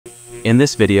In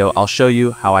this video, I'll show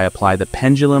you how I apply the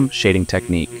pendulum shading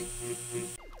technique.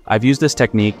 I've used this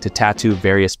technique to tattoo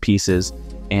various pieces,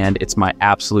 and it's my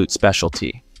absolute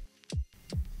specialty.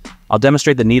 I'll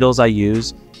demonstrate the needles I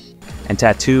use and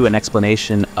tattoo an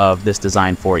explanation of this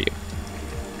design for you.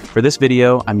 For this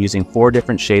video, I'm using 4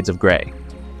 different shades of gray.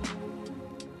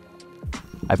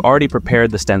 I've already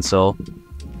prepared the stencil.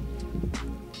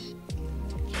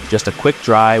 Just a quick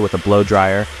dry with a blow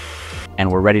dryer,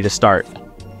 and we're ready to start.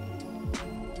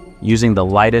 Using the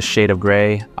lightest shade of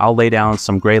gray, I'll lay down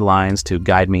some gray lines to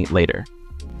guide me later.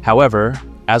 However,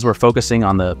 as we're focusing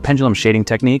on the pendulum shading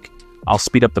technique, I'll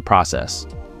speed up the process.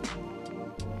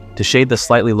 To shade the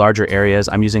slightly larger areas,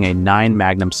 I'm using a 9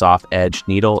 Magnum soft edge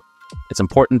needle. It's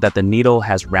important that the needle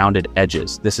has rounded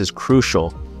edges. This is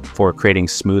crucial for creating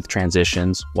smooth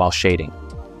transitions while shading.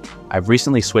 I've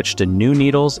recently switched to new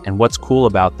needles, and what's cool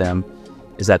about them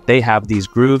is that they have these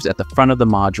grooves at the front of the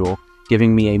module,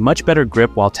 giving me a much better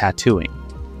grip while tattooing.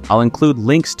 I'll include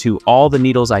links to all the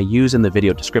needles I use in the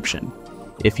video description.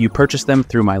 If you purchase them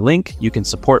through my link, you can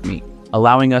support me,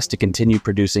 allowing us to continue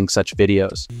producing such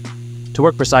videos. To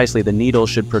work precisely, the needle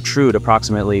should protrude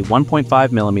approximately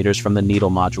 1.5 millimeters from the needle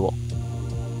module.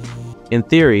 In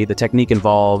theory, the technique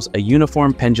involves a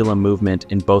uniform pendulum movement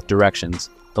in both directions.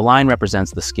 The line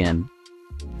represents the skin.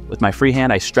 With my free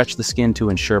hand, I stretch the skin to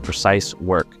ensure precise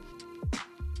work.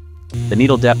 The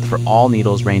needle depth for all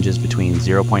needles ranges between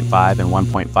 0.5 and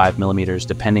 1.5 millimeters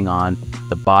depending on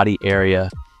the body area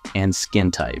and skin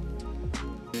type.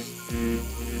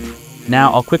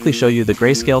 Now I'll quickly show you the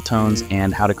grayscale tones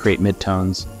and how to create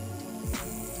midtones.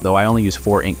 Though I only use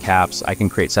 4 ink caps, I can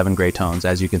create 7 gray tones.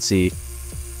 As you can see,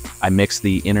 I mix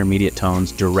the intermediate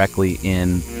tones directly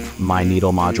in my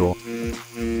needle module.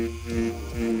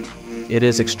 It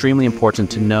is extremely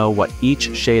important to know what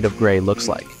each shade of gray looks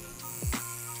like.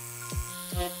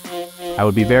 I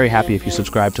would be very happy if you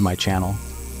subscribe to my channel.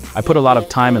 I put a lot of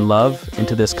time and love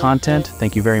into this content.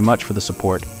 Thank you very much for the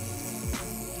support.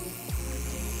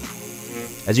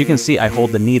 As you can see, I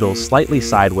hold the needle slightly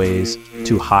sideways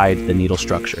to hide the needle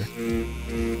structure.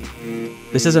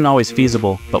 This isn't always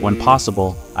feasible, but when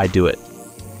possible, I do it.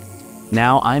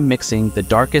 Now I'm mixing the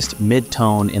darkest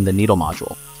mid-tone in the needle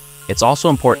module. It's also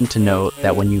important to note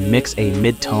that when you mix a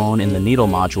mid-tone in the needle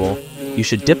module, you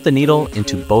should dip the needle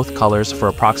into both colors for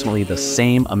approximately the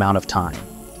same amount of time.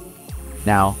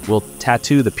 Now, we'll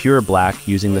tattoo the pure black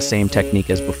using the same technique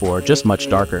as before, just much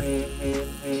darker.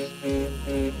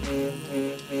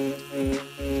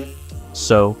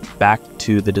 So, back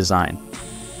to the design.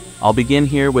 I'll begin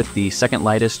here with the second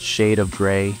lightest shade of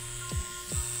gray.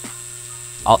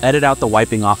 I'll edit out the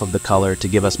wiping off of the color to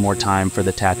give us more time for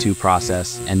the tattoo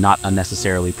process and not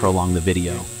unnecessarily prolong the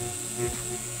video.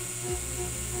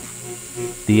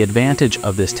 The advantage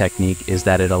of this technique is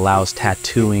that it allows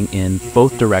tattooing in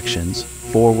both directions,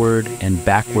 forward and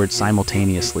backward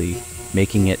simultaneously,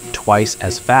 making it twice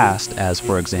as fast as,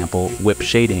 for example, whip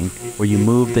shading, where you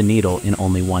move the needle in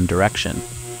only one direction.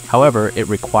 However, it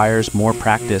requires more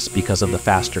practice because of the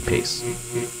faster pace.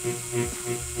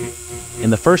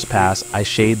 In the first pass, I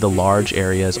shade the large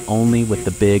areas only with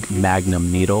the big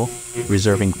Magnum needle,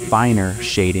 reserving finer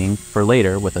shading for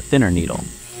later with a thinner needle.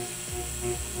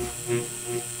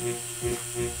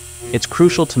 It's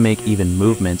crucial to make even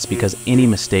movements because any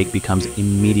mistake becomes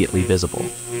immediately visible.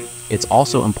 It's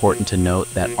also important to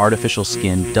note that artificial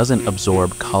skin doesn't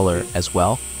absorb color as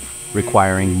well,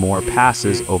 requiring more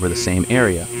passes over the same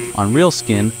area. On real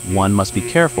skin, one must be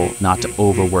careful not to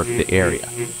overwork the area.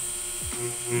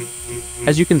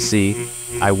 As you can see,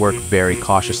 I work very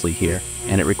cautiously here,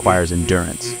 and it requires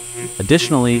endurance.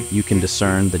 Additionally, you can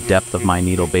discern the depth of my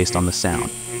needle based on the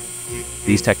sound.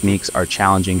 These techniques are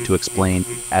challenging to explain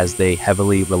as they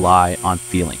heavily rely on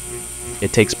feeling.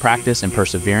 It takes practice and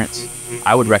perseverance.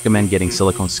 I would recommend getting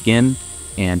Silicone Skin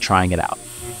and trying it out.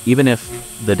 Even if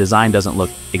the design doesn't look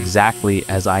exactly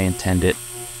as I intend it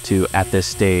to at this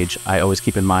stage, I always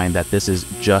keep in mind that this is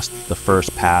just the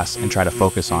first pass and try to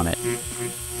focus on it.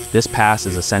 This pass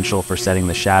is essential for setting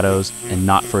the shadows and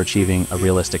not for achieving a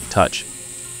realistic touch.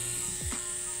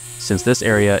 Since this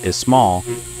area is small,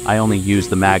 I only use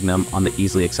the Magnum on the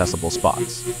easily accessible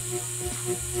spots.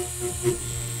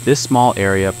 This small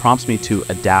area prompts me to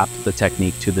adapt the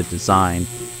technique to the design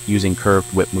using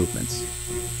curved whip movements.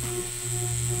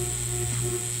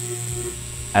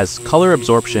 As color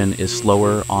absorption is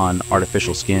slower on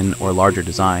artificial skin or larger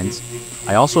designs,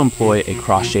 I also employ a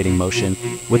cross-shading motion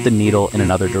with the needle in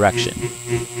another direction,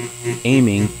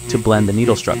 aiming to blend the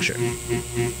needle structure.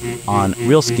 On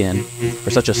real skin,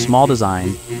 for such a small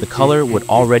design, the color would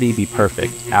already be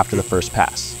perfect after the first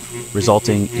pass,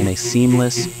 resulting in a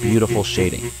seamless, beautiful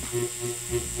shading.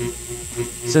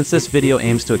 Since this video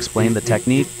aims to explain the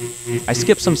technique, I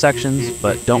skipped some sections,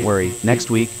 but don't worry, next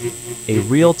week, a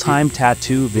real-time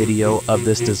tattoo video of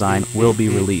this design will be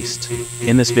released.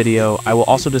 In this video, I will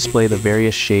also display the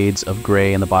various shades of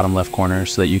gray in the bottom left corner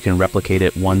so that you can replicate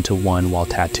it one-to-one while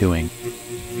tattooing.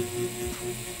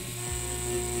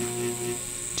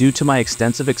 Due to my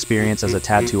extensive experience as a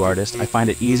tattoo artist, I find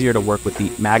it easier to work with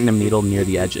the Magnum needle near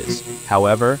the edges.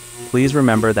 However, please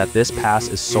remember that this pass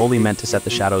is solely meant to set the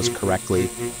shadows correctly.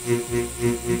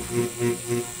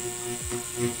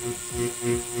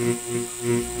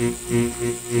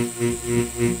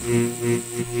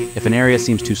 If an area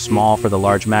seems too small for the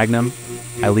large Magnum,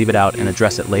 I leave it out and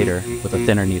address it later with a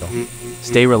thinner needle.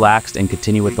 Stay relaxed and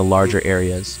continue with the larger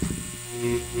areas.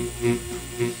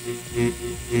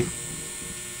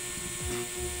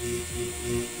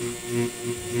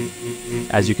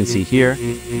 As you can see here,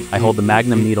 I hold the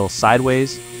Magnum needle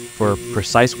sideways for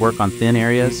precise work on thin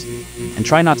areas and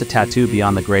try not to tattoo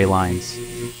beyond the gray lines.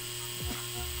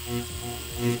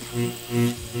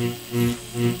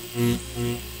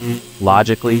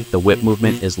 Logically, the whip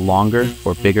movement is longer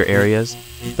for bigger areas,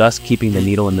 thus keeping the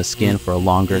needle in the skin for a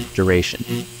longer duration.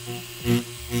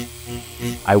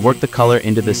 I work the color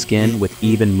into the skin with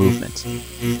even movement.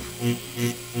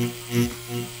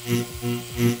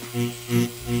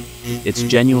 It's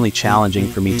genuinely challenging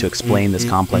for me to explain this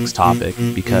complex topic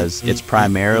because it's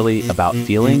primarily about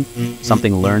feeling,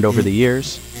 something learned over the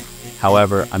years.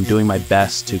 However, I'm doing my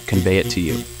best to convey it to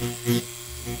you.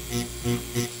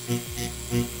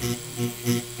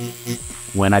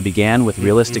 When I began with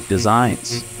realistic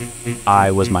designs,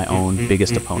 I was my own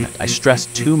biggest opponent. I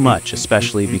stressed too much,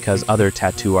 especially because other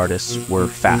tattoo artists were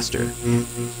faster.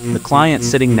 The client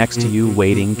sitting next to you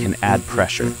waiting can add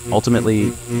pressure.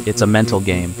 Ultimately, it's a mental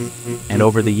game. And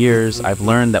over the years, I've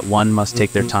learned that one must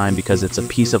take their time because it's a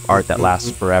piece of art that lasts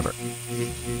forever.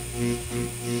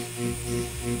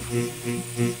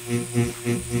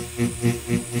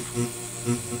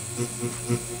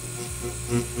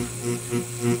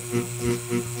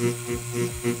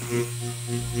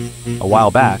 A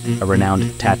while back, a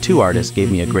renowned tattoo artist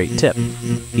gave me a great tip.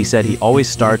 He said he always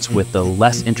starts with the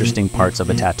less interesting parts of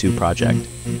a tattoo project.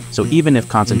 So even if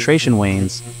concentration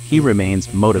wanes, he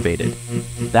remains motivated.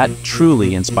 That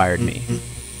truly inspired me.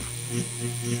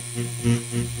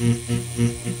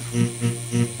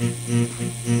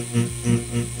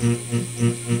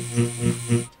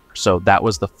 So that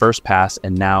was the first pass,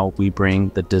 and now we bring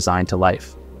the design to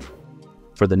life.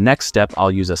 For the next step,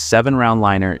 I'll use a 7-round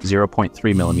liner,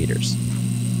 0.3 millimeters.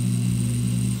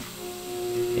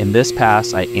 In this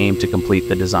pass, I aim to complete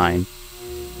the design.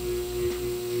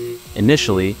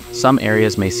 Initially, some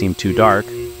areas may seem too dark,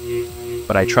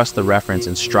 but I trust the reference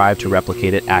and strive to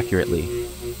replicate it accurately.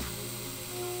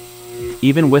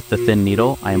 Even with the thin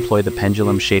needle, I employ the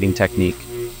pendulum shading technique,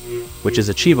 which is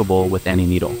achievable with any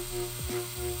needle.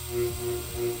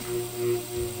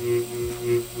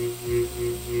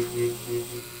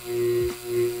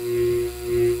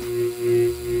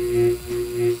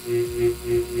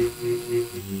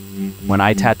 When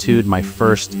I tattooed my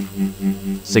first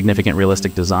significant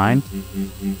realistic design,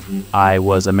 I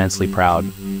was immensely proud.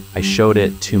 I showed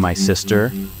it to my sister,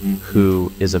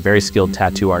 who is a very skilled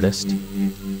tattoo artist,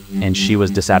 and she was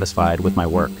dissatisfied with my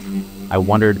work. I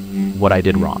wondered what I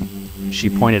did wrong. She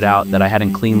pointed out that I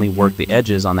hadn't cleanly worked the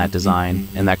edges on that design,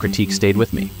 and that critique stayed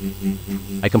with me.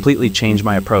 I completely changed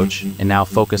my approach and now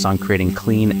focus on creating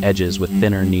clean edges with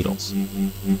thinner needles.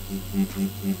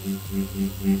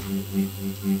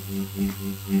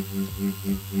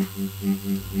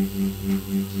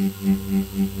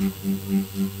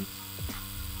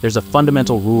 There's a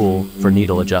fundamental rule for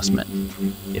needle adjustment.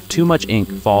 If too much ink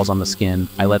falls on the skin,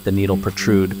 I let the needle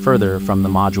protrude further from the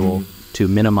module to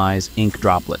minimize ink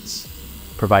droplets,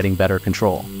 providing better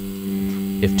control.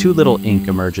 If too little ink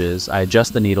emerges, I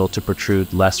adjust the needle to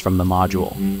protrude less from the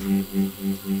module.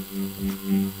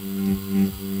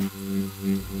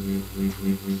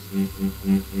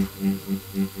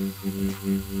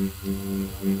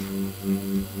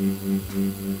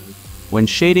 When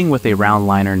shading with a round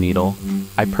liner needle,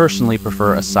 I personally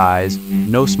prefer a size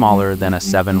no smaller than a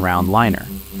 7-round liner.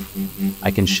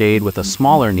 I can shade with a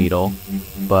smaller needle,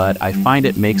 but I find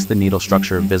it makes the needle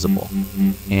structure visible,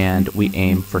 and we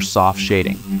aim for soft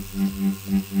shading.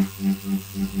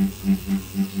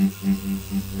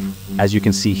 As you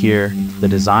can see here, the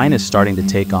design is starting to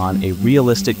take on a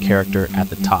realistic character at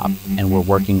the top, and we're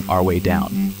working our way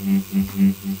down.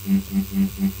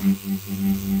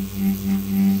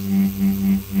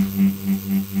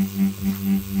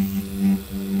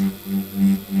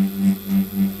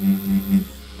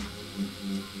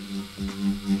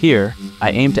 Here, I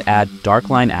aim to add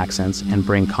dark line accents and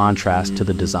bring contrast to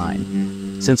the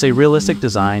design. Since a realistic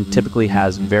design typically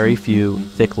has very few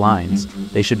thick lines,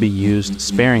 they should be used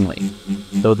sparingly.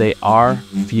 Though they are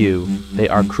few, they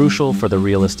are crucial for the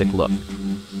realistic look.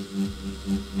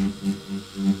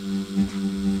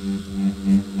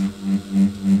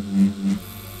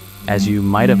 As you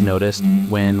might have noticed,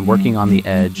 when working on the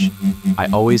edge, I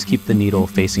always keep the needle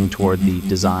facing toward the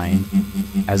design,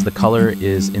 as the color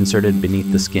is inserted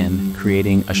beneath the skin,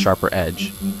 creating a sharper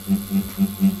edge.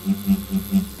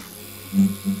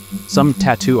 Some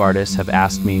tattoo artists have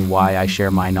asked me why I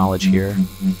share my knowledge here,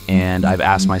 and I've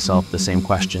asked myself the same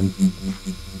question.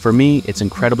 For me, it's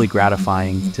incredibly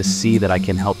gratifying to see that I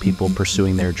can help people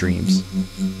pursuing their dreams.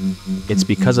 It's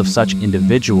because of such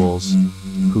individuals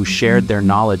who shared their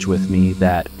knowledge with me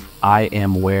that I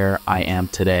am where I am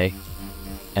today,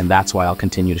 and that's why I'll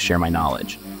continue to share my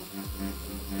knowledge.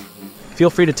 Feel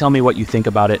free to tell me what you think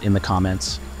about it in the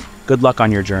comments. Good luck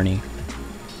on your journey.